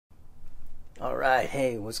Alright,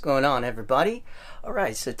 hey, what's going on everybody?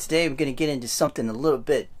 Alright, so today we're going to get into something a little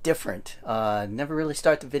bit different. Never really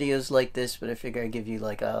start the videos like this, but I figure I'd give you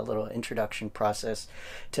like a little introduction process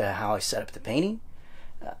to how I set up the painting.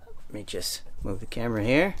 Let me just move the camera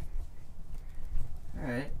here.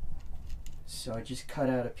 Alright, so I just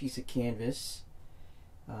cut out a piece of canvas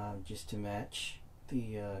just to match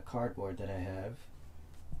the cardboard that I have.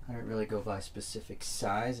 I don't really go by specific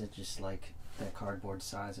size, I just like that cardboard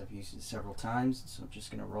size. I've used it several times, so I'm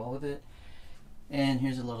just gonna roll with it. And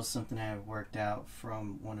here's a little something I have worked out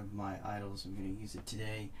from one of my idols. I'm gonna use it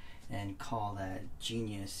today and call that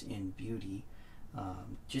Genius in Beauty,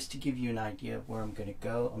 just to give you an idea of where I'm gonna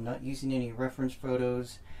go. I'm not using any reference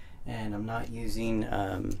photos, and I'm not using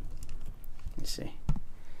let's see.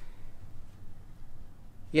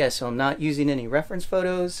 Yeah, so I'm not using any reference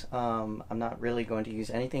photos. I'm not really going to use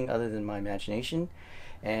anything other than my imagination,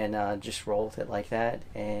 and just roll with it like that.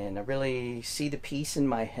 And I really see the piece in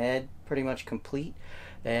my head pretty much complete,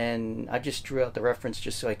 and I just drew out the reference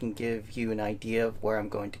just so I can give you an idea of where I'm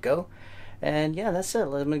going to go. And yeah, that's it.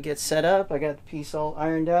 Let me get set up. I got the piece all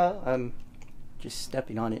ironed out. I'm just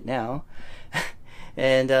stepping on it now.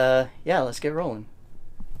 And yeah, let's get rolling.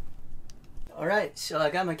 Alright, so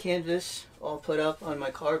I got my canvas all put up on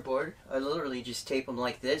my cardboard. I literally just tape them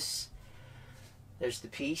like this. There's the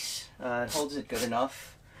piece. It holds it good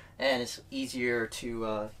enough, and it's easier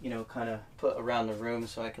to you know, kind of put around the room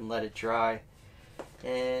so I can let it dry.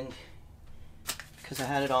 And because I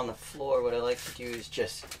had it on the floor, what I like to do is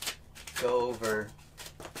just go over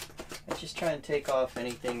and just try and take off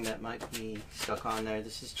anything that might be stuck on there.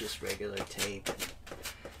 This is just regular tape,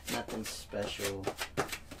 nothing special.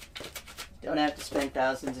 Don't have to spend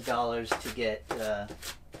thousands of dollars to get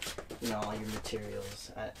you know, all your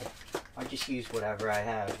materials. I just use whatever I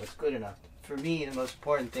have, what's good enough. For me, the most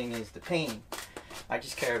important thing is the painting. I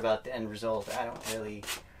just care about the end result. I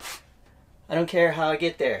don't care how I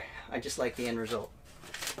get there. I just like the end result.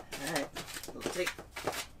 Alright, we'll take.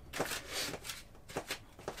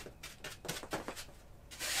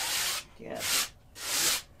 Yeah.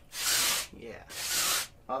 Yeah.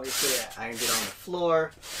 Obviously, I ironed it on the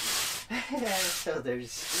floor. So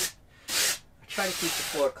there's, I try to keep the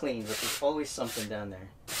floor clean, but there's always something down there.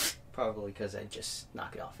 Probably because I just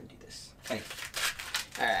knock it off and do this. Anyway.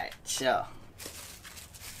 Alright, so.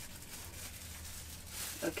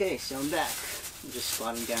 Okay, so I'm back. I'm just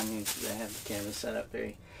squatting down here because I have the camera set up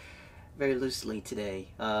very, very loosely today.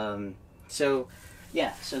 So,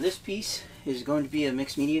 yeah, so this piece is going to be a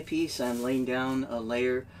mixed media piece. I'm laying down a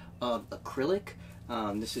layer of acrylic.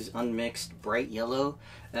 This is unmixed bright yellow,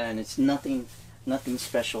 and it's nothing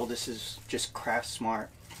special. This is just Craft Smart.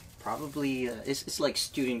 Probably it's like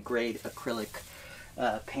student grade acrylic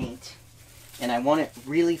paint, and I want it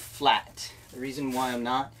really flat. The reason why I'm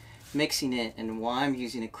not mixing it and why I'm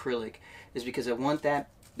using acrylic is because I want that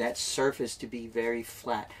surface to be very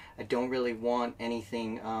flat. I don't really want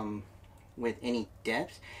anything with any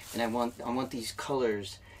depth, and I want these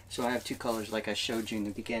colors. So I have two colors like I showed you in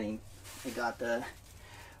the beginning. I got the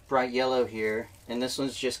bright yellow here, and this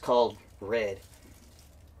one's just called red,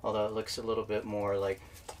 although it looks a little bit more like,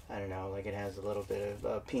 I don't know, like it has a little bit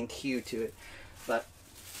of pink hue to it. But,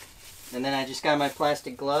 and then I just got my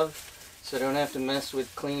plastic glove so I don't have to mess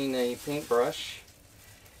with cleaning a paintbrush,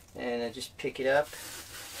 and I just pick it up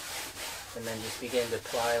and then just begin to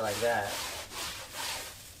apply like that.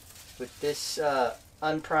 With this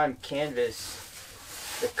unprimed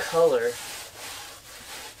canvas, the color,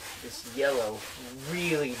 this yellow,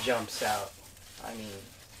 really jumps out. I mean,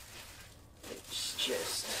 it's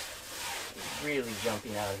just really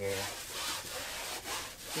jumping out here.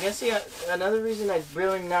 You can see another reason I'm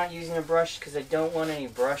really not using a brush, because I don't want any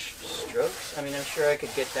brush strokes. I mean, I'm sure I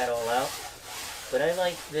could get that all out, but I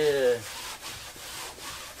like the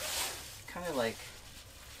kind of like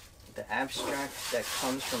the abstract that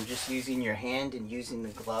comes from just using your hand and using the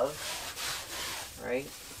glove, right?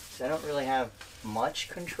 So I don't really have much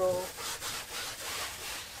control,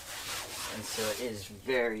 and so it is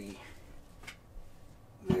very,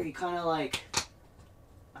 very kind of like,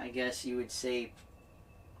 I guess you would say,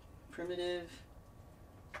 primitive,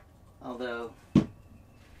 although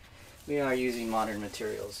we are using modern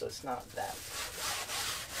materials, so it's not that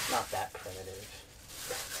primitive.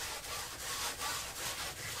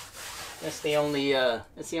 That's the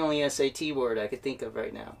only SAT word I could think of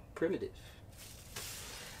right now. Primitive.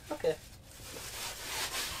 Okay.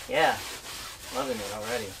 Yeah, loving it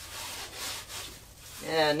already.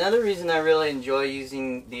 Yeah, another reason I really enjoy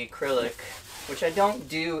using the acrylic, which I don't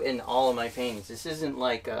do in all of my paintings. This isn't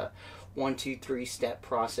like a 1, 2, 3 step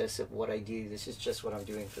process of what I do. This is just what I'm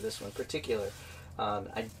doing for this one in particular.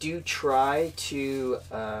 I do try to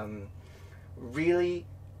really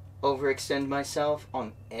overextend myself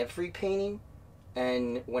on every painting,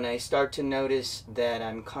 and when I start to notice that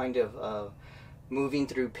I'm kind of moving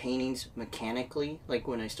through paintings mechanically, like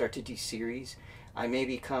when I start to do series, I may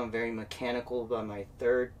become very mechanical by my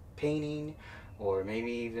third painting or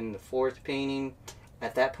maybe even the fourth painting.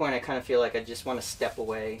 At that point I kind of feel like I just want to step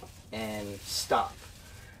away and stop.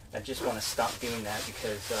 I just want to stop doing that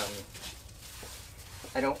because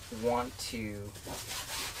I want to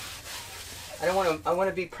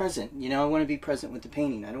be present, you know. I want to be present with the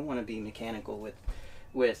painting. I don't want to be mechanical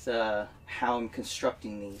with how I'm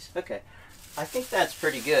constructing these. Okay, I think that's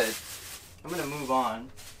pretty good. I'm going to move on.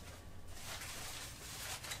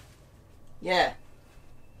 Yeah.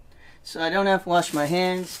 So I don't have to wash my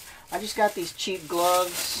hands. I just got these cheap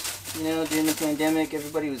gloves. You know, during the pandemic,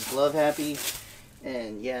 everybody was glove happy.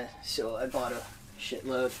 And yeah, so I bought a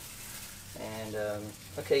shitload. And,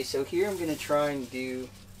 okay, so here I'm going to try and do...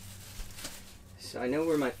 So I know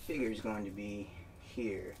where my figure is going to be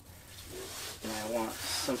here. And I want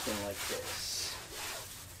something like this.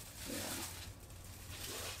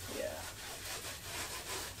 Yeah.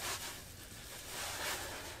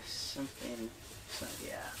 Something, so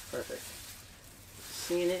yeah, perfect.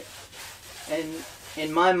 Seeing it, and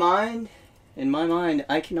in my mind,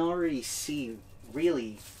 I can already see,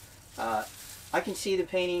 really, I can see the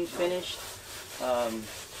painting finished,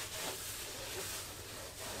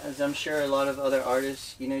 as I'm sure a lot of other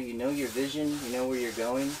artists, you know your vision, you know where you're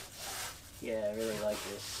going. Yeah, I really like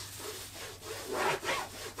this.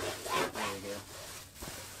 There we go.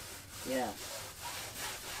 Yeah.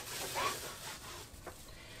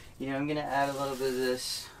 You know, I'm going to add a little bit of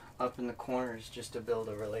this up in the corners just to build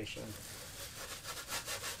a relation.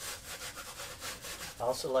 I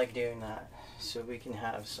also like doing that so we can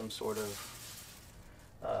have some sort of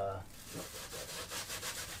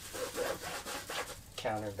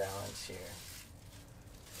counterbalance here.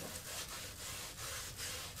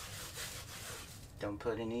 Don't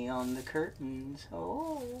put any on the curtains.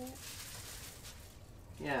 Oh.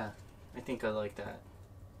 Yeah, I think I like that.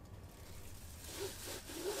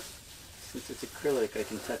 Since it's acrylic, I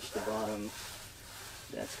can touch the bottom.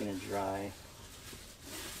 That's gonna dry.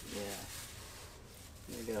 Yeah.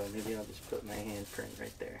 There we go. Maybe I'll just put my handprint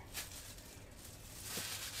right there.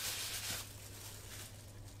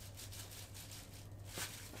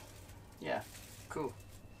 Yeah, cool.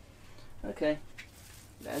 Okay,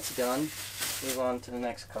 that's done. Move on to the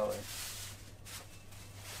next color.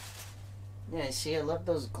 Yeah, see, I love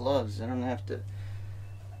those gloves. I don't have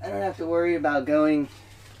to worry about going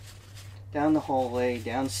down the hallway,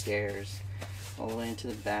 downstairs, all the way into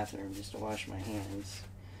the bathroom just to wash my hands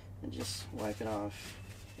and just wipe it off.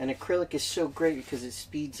 And acrylic is so great because it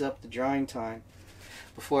speeds up the drying time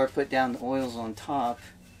before I put down the oils on top,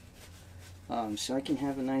 so I can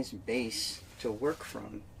have a nice base to work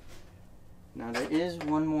from. Now there is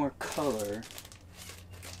one more color.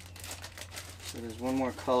 So there's one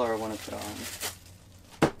more color I want to put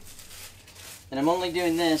on. And I'm only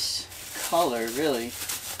doing this color, really,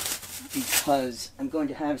 because I'm going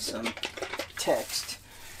to have some text.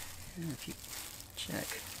 If you check,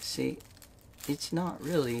 see, it's not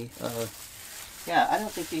really, yeah, I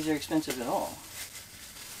don't think these are expensive at all.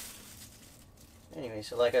 Anyway,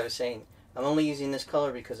 so like I was saying, I'm only using this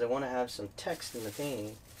color because I want to have some text in the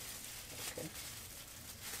painting. Okay.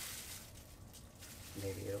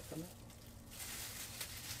 Maybe it'll come up.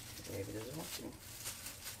 Maybe it doesn't want to.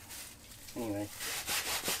 Anyway,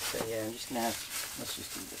 so yeah, I'm just gonna have, let's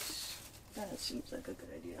just do this. That seems like a good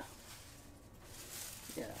idea.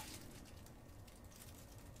 Yeah.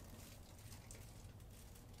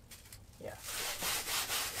 Yeah.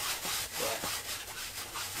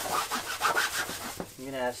 I'm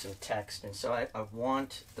gonna have some text, and so I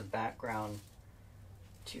want the background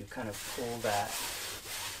to kind of pull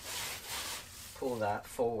that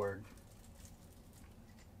forward.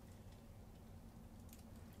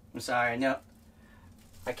 I'm sorry, no,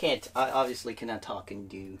 I can't, I obviously cannot talk and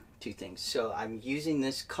do two things. So I'm using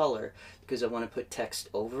this color because I want to put text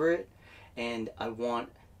over it, and I want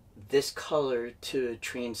this color to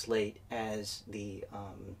translate as the,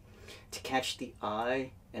 to catch the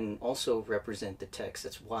eye and also represent the text.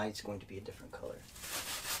 That's why it's going to be a different color.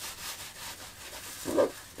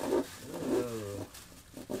 Ooh.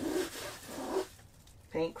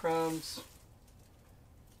 Paint crumbs.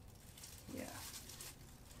 Yeah.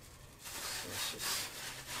 So it's just...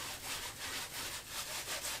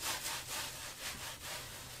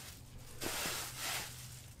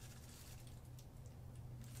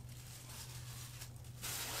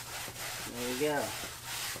 There we go.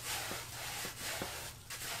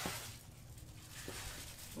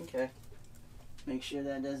 Okay. Make sure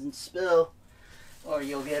that doesn't spill, or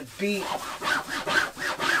you'll get beat.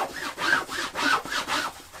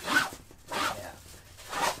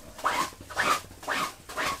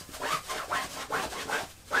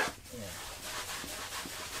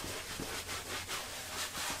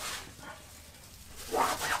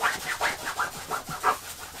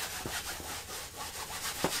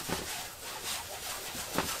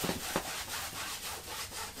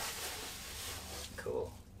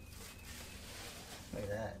 Cool. Look at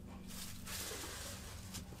that.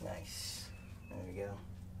 Nice. There we go.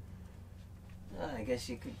 I guess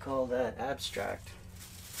you could call that abstract.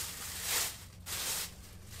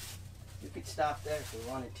 We could stop there if we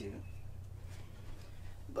wanted to.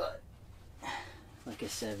 But, like I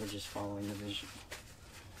said, we're just following the vision.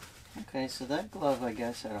 Okay, so that glove, I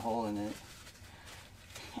guess, had a hole in it.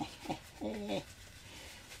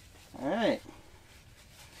 Alright.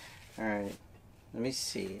 Alright. Let me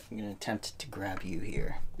see. I'm going to attempt to grab you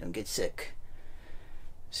here. Don't get sick.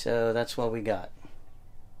 So that's what we got.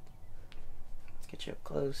 Let's get you up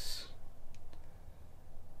close.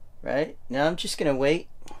 Right? Now I'm just going to wait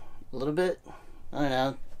a little bit. I don't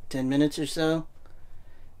know, 10 minutes or so.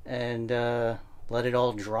 And let it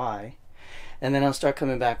all dry. And then I'll start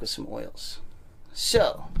coming back with some oils.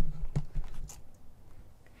 So,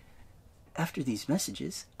 after these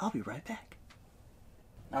messages, I'll be right back.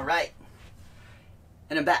 Alright.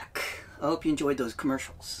 And I'm back. I hope you enjoyed those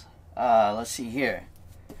commercials. Let's see here.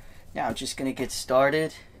 Now I'm just going to get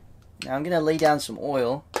started. Now I'm going to lay down some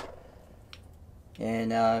oil.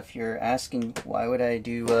 And if you're asking why would I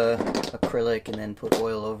do acrylic and then put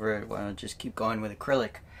oil over it, well, I'll just keep going with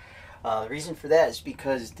acrylic. The reason for that is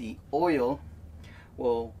because the oil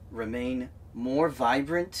will remain more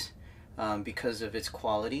vibrant because of its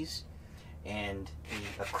qualities. And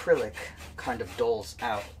the acrylic kind of dulls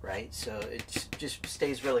out, right? So it just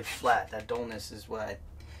stays really flat. That dullness is what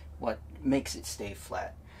makes it stay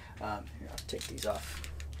flat. Here, I'll take these off.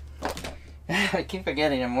 I keep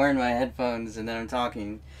forgetting I'm wearing my headphones and then I'm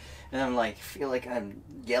talking, and I'm like, feel like I'm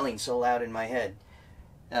yelling so loud in my head.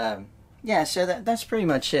 Yeah, so that's pretty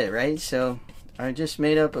much it, right? So I just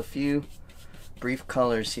made up a few brief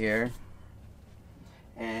colors here.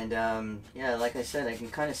 And yeah, like I said, I can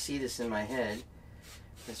kind of see this in my head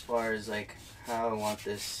as far as like how I want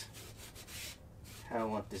this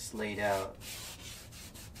laid out.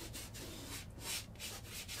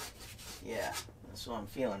 Yeah, that's what I'm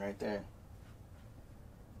feeling right there.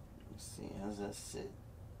 Let's see, how's that sit?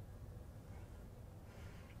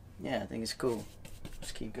 Yeah, I think it's cool.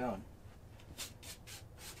 Let's keep going.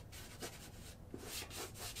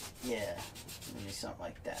 Yeah, maybe something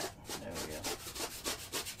like that. There we go.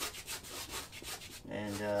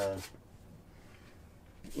 And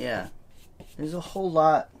yeah, there's a whole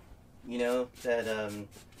lot, you know, that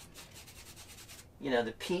you know,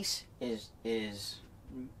 the piece is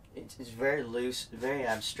very loose, very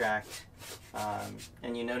abstract,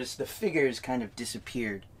 and you notice the figures kind of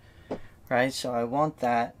disappeared, right? So I want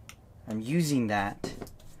that. I'm using that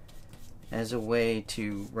as a way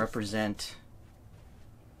to represent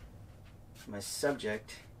my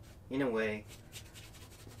subject in a way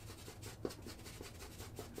that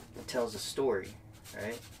tells a story,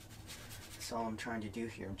 right? That's all I'm trying to do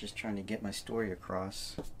here. I'm just trying to get my story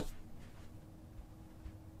across.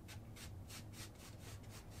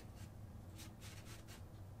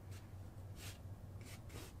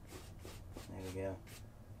 There we go.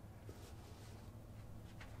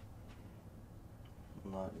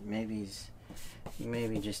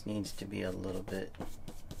 Maybe just needs to be a little bit. Yeah,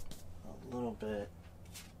 a little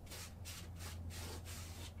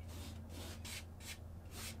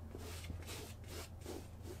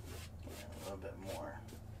bit more.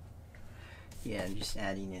 Yeah, I'm just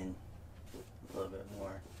adding in a little bit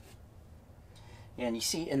more. And you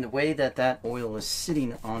see, in the way that that oil is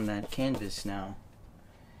sitting on that canvas now,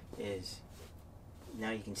 is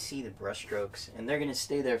now you can see the brush strokes, and they're going to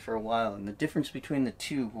stay there for a while. And the difference between the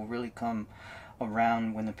two will really come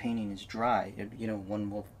around when the painting is dry. You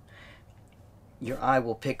know, your eye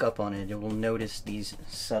will pick up on it. It will notice these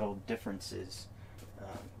subtle differences.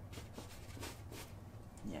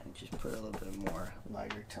 Yeah, just put a little bit more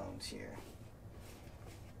lighter tones here.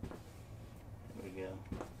 There we go.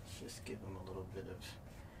 Let's just give them a little bit of,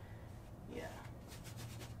 yeah.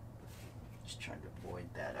 Just trying to void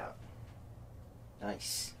that out.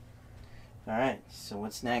 Nice. Alright, so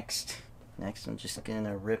what's next? Next, I'm just going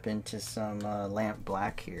to rip into some lamp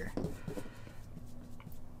black here.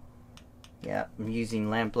 Yeah, I'm using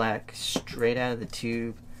lamp black straight out of the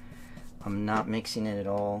tube. I'm not mixing it at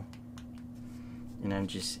all. And I'm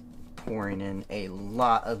just pouring in a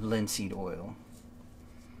lot of linseed oil.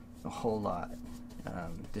 a whole lot.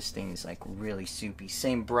 This thing is like really soupy.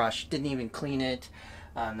 Same brush, didn't even clean it.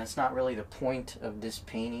 That's not really the point of this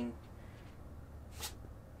painting.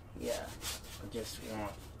 Yeah, I just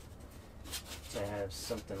want to have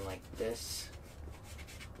something like this.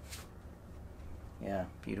 Yeah,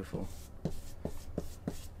 beautiful.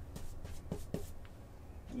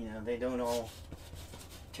 You know, they don't all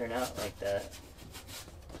turn out like that.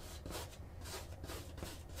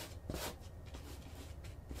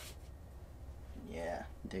 Yeah,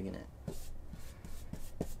 digging it.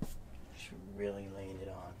 Just really laying it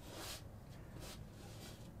on.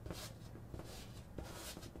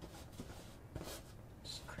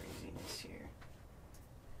 Just craziness here.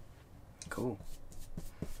 Cool.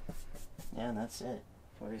 Yeah, that's it.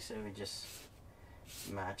 What do you say we just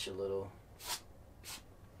match a little?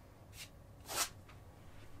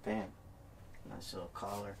 Bam. Nice little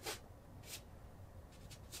collar.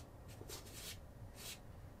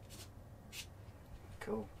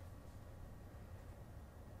 Cool.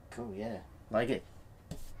 Cool, yeah. Like it.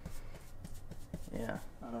 Yeah,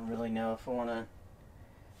 I don't really know if I want to...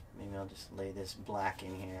 Maybe I'll just lay this black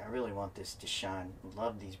in here. I really want this to shine.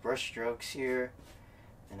 Love these brush strokes here.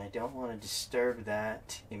 And I don't want to disturb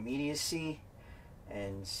that immediacy.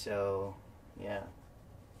 And so, yeah.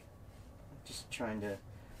 I'm just trying to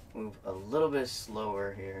move a little bit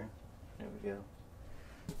slower here. There we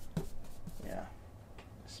go. Yeah.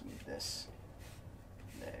 Let's move this.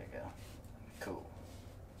 There you go. Cool.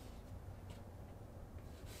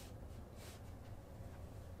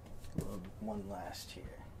 One last here.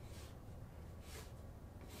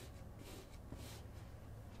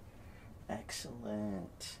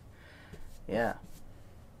 Excellent. Yeah.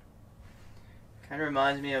 Kind of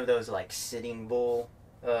reminds me of those like Sitting Bull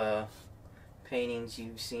paintings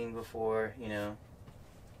you've seen before, you know.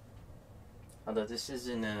 Although this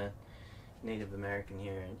isn't a Native American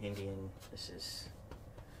here, an Indian. This is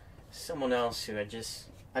someone else who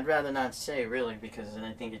I'd rather not say really, because then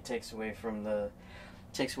I think it takes away from the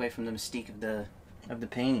mystique of the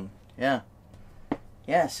painting. Yeah.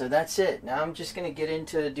 Yeah, so that's it. Now I'm just gonna get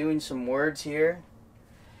into doing some words here.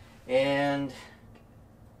 And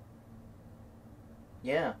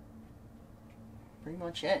yeah. Pretty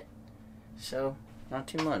much it. So, not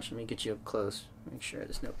too much. Let me get you up close. Make sure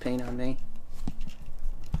there's no paint on me.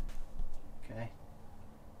 Okay.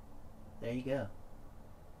 There you go.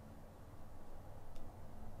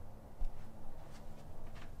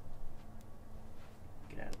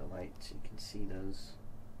 Get out of the light so you can see those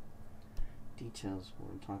details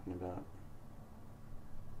what I'm talking about.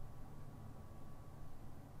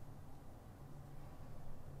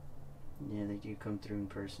 Yeah, they do come through in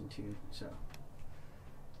person too, so.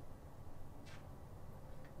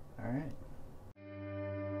 Alright.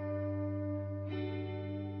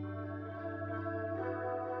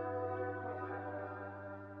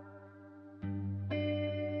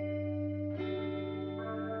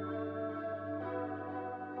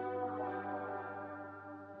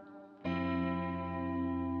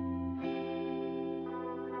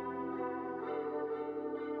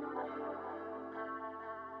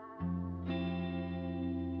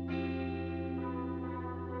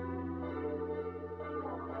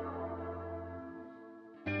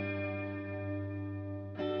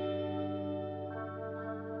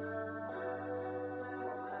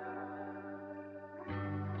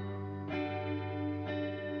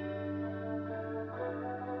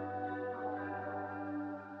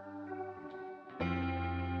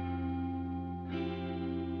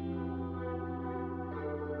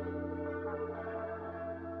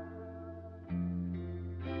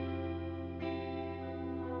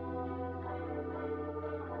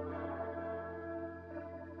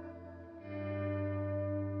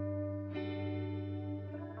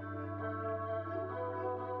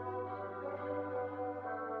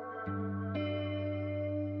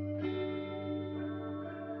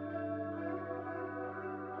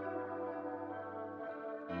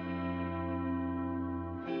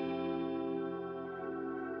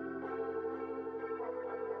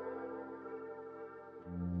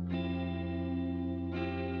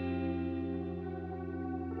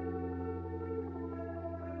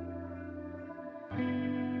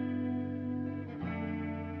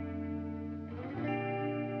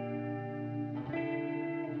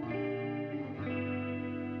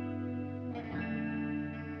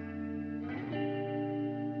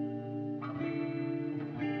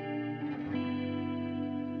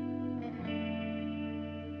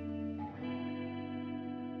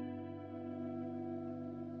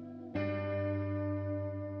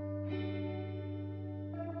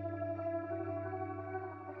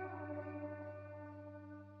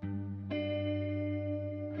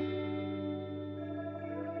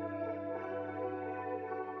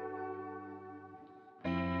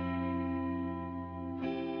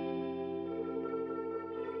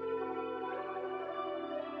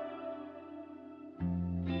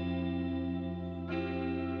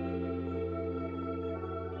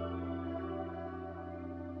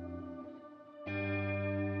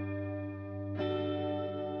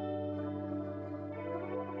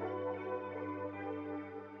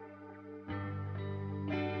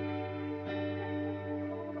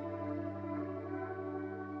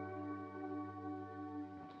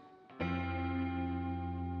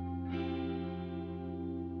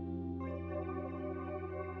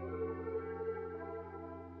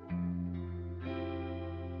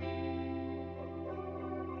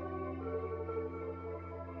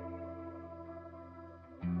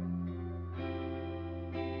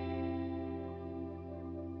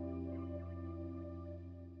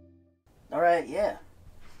 Alright, yeah.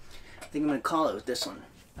 I think I'm going to call it with this one.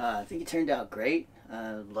 I think it turned out great.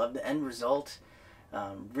 Love the end result.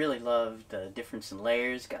 Really love the difference in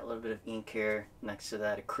layers. Got a little bit of ink here next to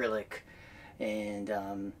that acrylic.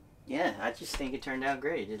 And yeah, I just think it turned out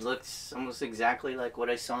great. It looks almost exactly like what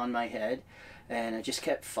I saw in my head. And I just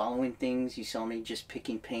kept following things. You saw me just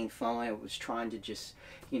picking paint following. I was trying to just,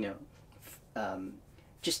 you know,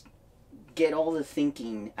 just get all the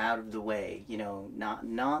thinking out of the way. You know,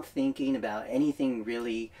 not thinking about anything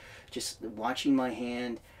really. Just watching my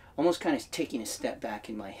hand. Almost kind of taking a step back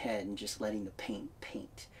in my head and just letting the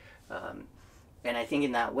paint. And I think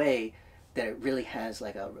in that way that it really has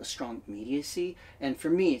like a strong immediacy. And for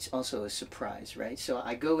me, it's also a surprise, right? So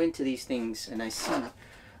I go into these things and I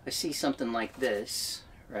see something like this,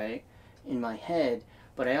 right, in my head,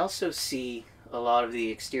 but I also see a lot of the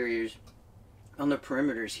exteriors on the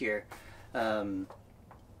perimeters here. I'm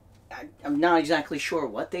not exactly sure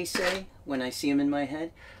what they say when I see them in my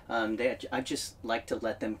head. I just like to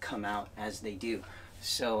let them come out as they do.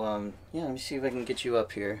 So yeah, let me see if I can get you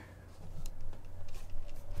up here.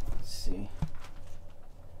 Let's see.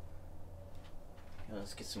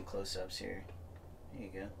 Let's get some close-ups here. There you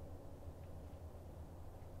go.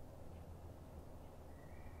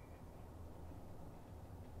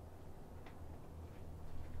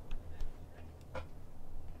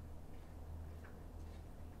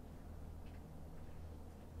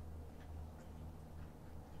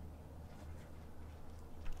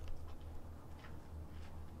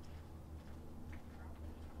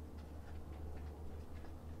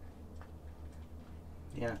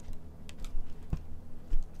 Yeah.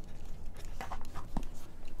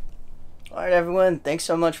 Alright everyone, thanks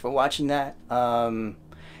so much for watching that.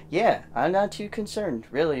 Yeah, I'm not too concerned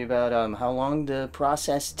really about how long the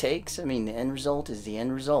process takes. I mean, the end result is the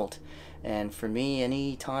end result. And for me,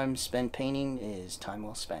 any time spent painting is time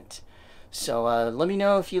well spent. So let me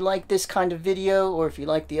know if you like this kind of video or if you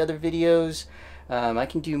like the other videos. I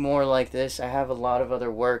can do more like this. I have a lot of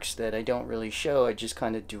other works that I don't really show. I just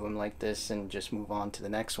kind of do them like this and just move on to the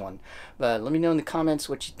next one. But let me know in the comments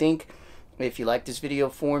what you think, if you like this video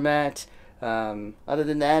format. Other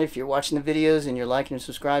than that, if you're watching the videos and you're liking and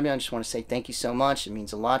subscribing, I just want to say thank you so much. It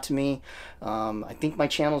means a lot to me. I think my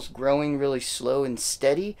channel's growing really slow and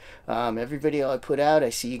steady. Every video I put out, I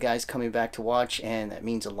see you guys coming back to watch, and that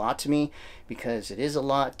means a lot to me because it is a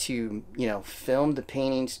lot to, you know, film the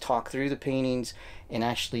paintings, talk through the paintings, and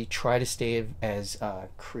actually try to stay as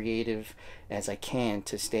creative as I can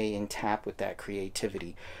to stay in tap with that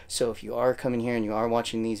creativity. So if you are coming here and you are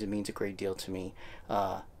watching these, it means a great deal to me.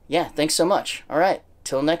 Yeah, thanks so much. All right,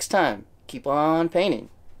 till next time, keep on painting.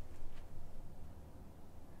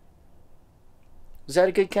 Was that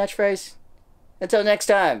a good catchphrase? Until next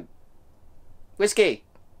time. Whiskey.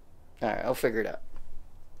 All right, I'll figure it out.